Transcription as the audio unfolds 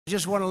I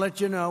just want to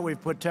let you know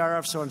we've put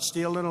tariffs on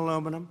steel and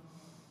aluminum.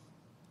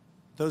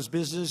 Those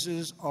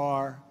businesses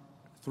are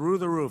through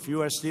the roof.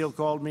 U.S. Steel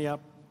called me up.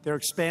 They're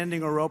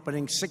expanding or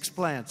opening 6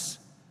 plants.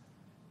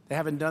 They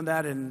haven't done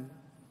that in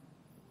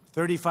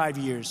 35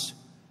 years.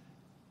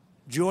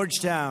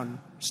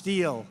 Georgetown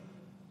Steel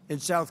in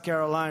South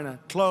Carolina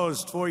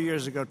closed 4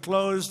 years ago,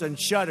 closed and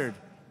shuttered.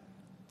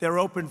 They're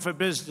open for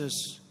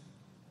business.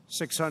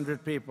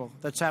 600 people.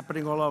 That's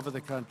happening all over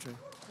the country,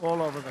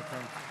 all over the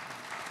country.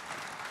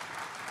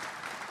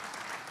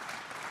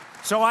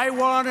 So I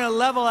want to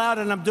level out,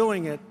 and I'm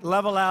doing it,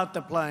 level out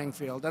the playing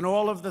field. And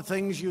all of the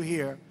things you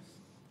hear,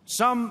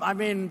 some, I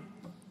mean,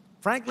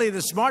 frankly,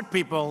 the smart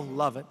people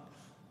love it.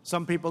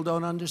 Some people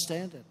don't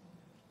understand it.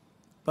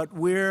 But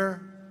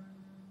we're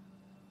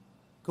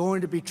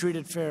going to be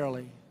treated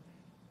fairly.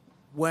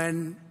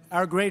 When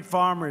our great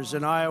farmers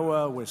in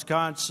Iowa,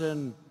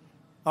 Wisconsin,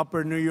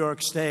 upper New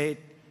York State,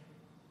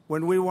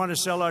 when we want to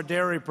sell our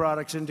dairy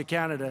products into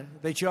Canada,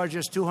 they charge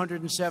us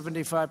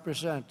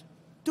 275%.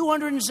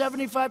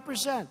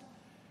 275%.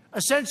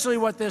 Essentially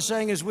what they're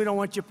saying is we don't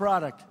want your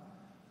product.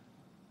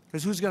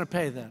 Because who's going to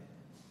pay that?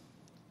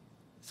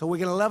 So we're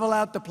going to level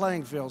out the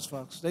playing fields,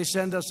 folks. They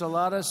send us a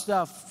lot of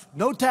stuff.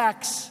 No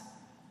tax.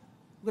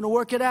 We're going to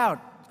work it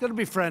out. It's going to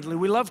be friendly.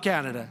 We love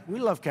Canada. We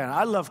love Canada.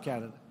 I love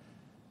Canada.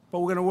 But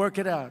we're going to work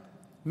it out.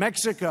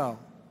 Mexico,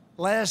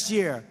 last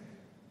year,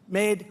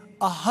 made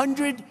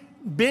 $100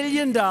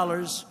 billion,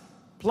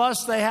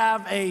 plus they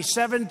have a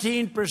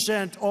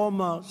 17%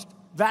 almost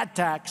VAT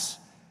tax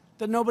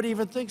that nobody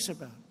even thinks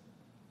about.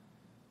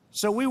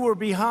 So we were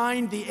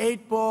behind the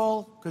 8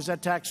 ball because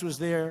that tax was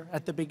there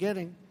at the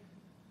beginning.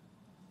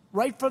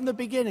 Right from the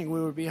beginning, we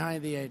were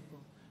behind the 8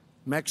 ball.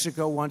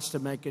 Mexico wants to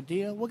make a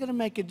deal. We're going to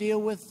make a deal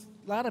with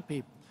a lot of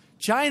people.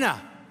 China.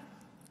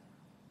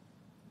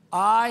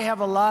 I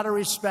have a lot of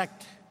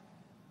respect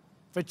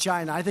for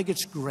China. I think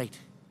it's great.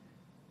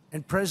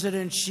 And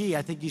President Xi,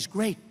 I think he's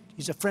great.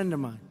 He's a friend of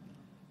mine.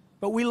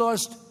 But we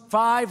lost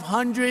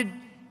 $500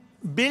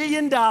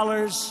 billion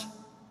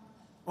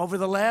over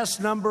the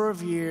last number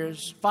of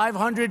years.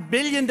 $500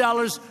 billion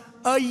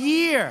a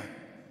year.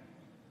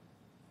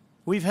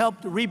 We've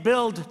helped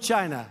rebuild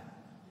China.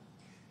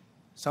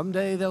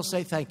 Someday they'll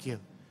say thank you.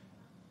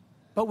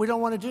 But we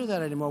don't want to do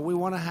that anymore. We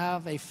want to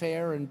have a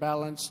fair and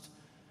balanced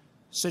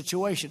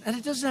situation. And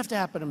it doesn't have to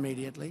happen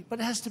immediately, but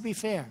it has to be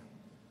fair.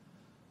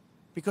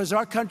 Because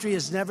our country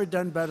has never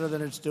done better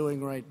than it's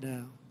doing right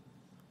now.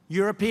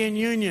 European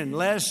Union,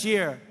 last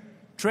year,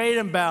 trade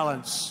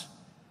imbalance.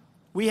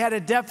 We had a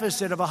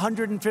deficit of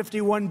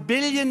 $151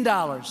 billion.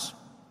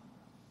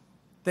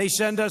 They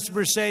send us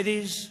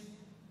Mercedes.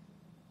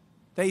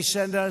 They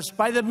send us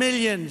by the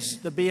millions,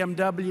 the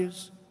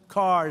BMWs,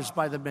 cars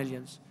by the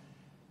millions.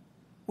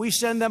 We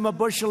send them a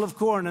bushel of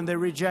corn and they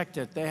reject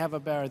it. They have a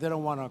barrier. They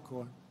don't want our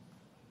corn.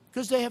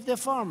 Because they have their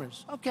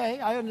farmers. Okay,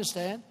 I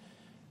understand.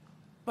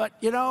 But,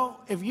 you know,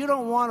 if you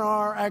don't want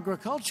our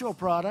agricultural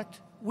product,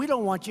 we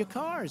don't want your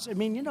cars. I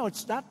mean, you know,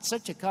 it's not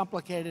such a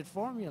complicated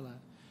formula.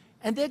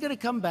 And they're going to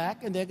come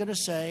back and they're going to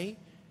say,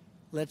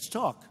 let's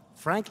talk.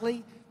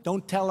 Frankly,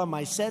 don't tell them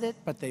I said it,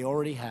 but they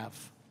already have.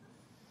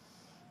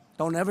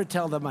 Don't ever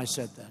tell them I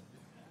said that.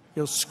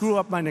 You'll screw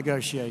up my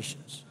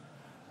negotiations.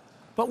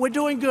 But we're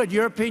doing good.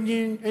 European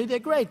Union, they're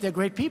great. They're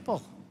great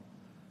people.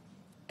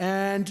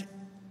 And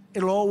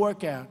it'll all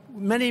work out.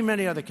 Many,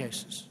 many other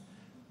cases.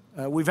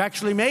 We've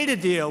actually made a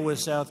deal with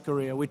South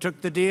Korea. We took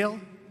the deal.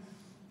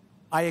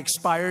 I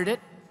expired it.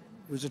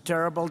 It was a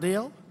terrible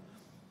deal.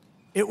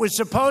 It was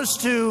supposed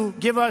to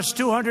give us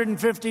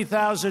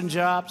 250,000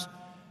 jobs,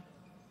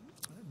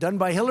 done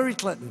by Hillary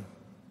Clinton.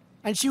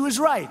 And she was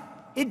right.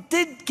 It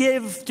did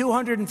give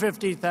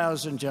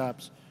 250,000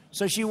 jobs.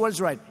 So she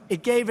was right.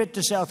 It gave it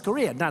to South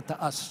Korea, not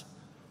to us.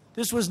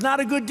 This was not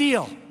a good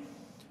deal.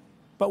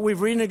 But we've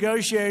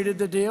renegotiated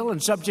the deal,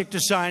 and subject to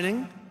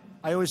signing.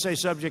 I always say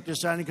subject to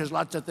signing because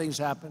lots of things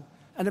happen.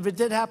 And if it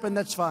did happen,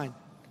 that's fine.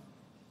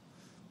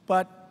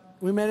 But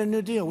we made a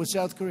new deal with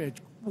South Korea.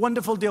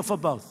 Wonderful deal for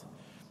both.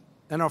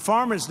 And our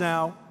farmers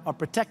now are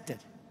protected.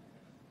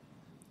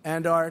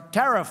 And our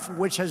tariff,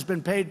 which has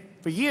been paid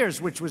for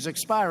years, which was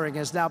expiring,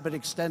 has now been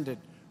extended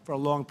for a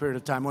long period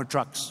of time on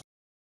trucks.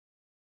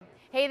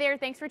 Hey there,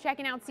 thanks for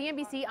checking out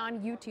CNBC on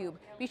YouTube.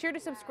 Be sure to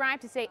subscribe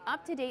to stay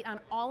up to date on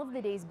all of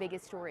the day's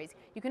biggest stories.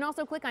 You can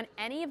also click on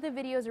any of the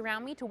videos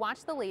around me to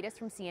watch the latest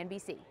from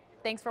CNBC.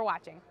 Thanks for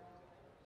watching.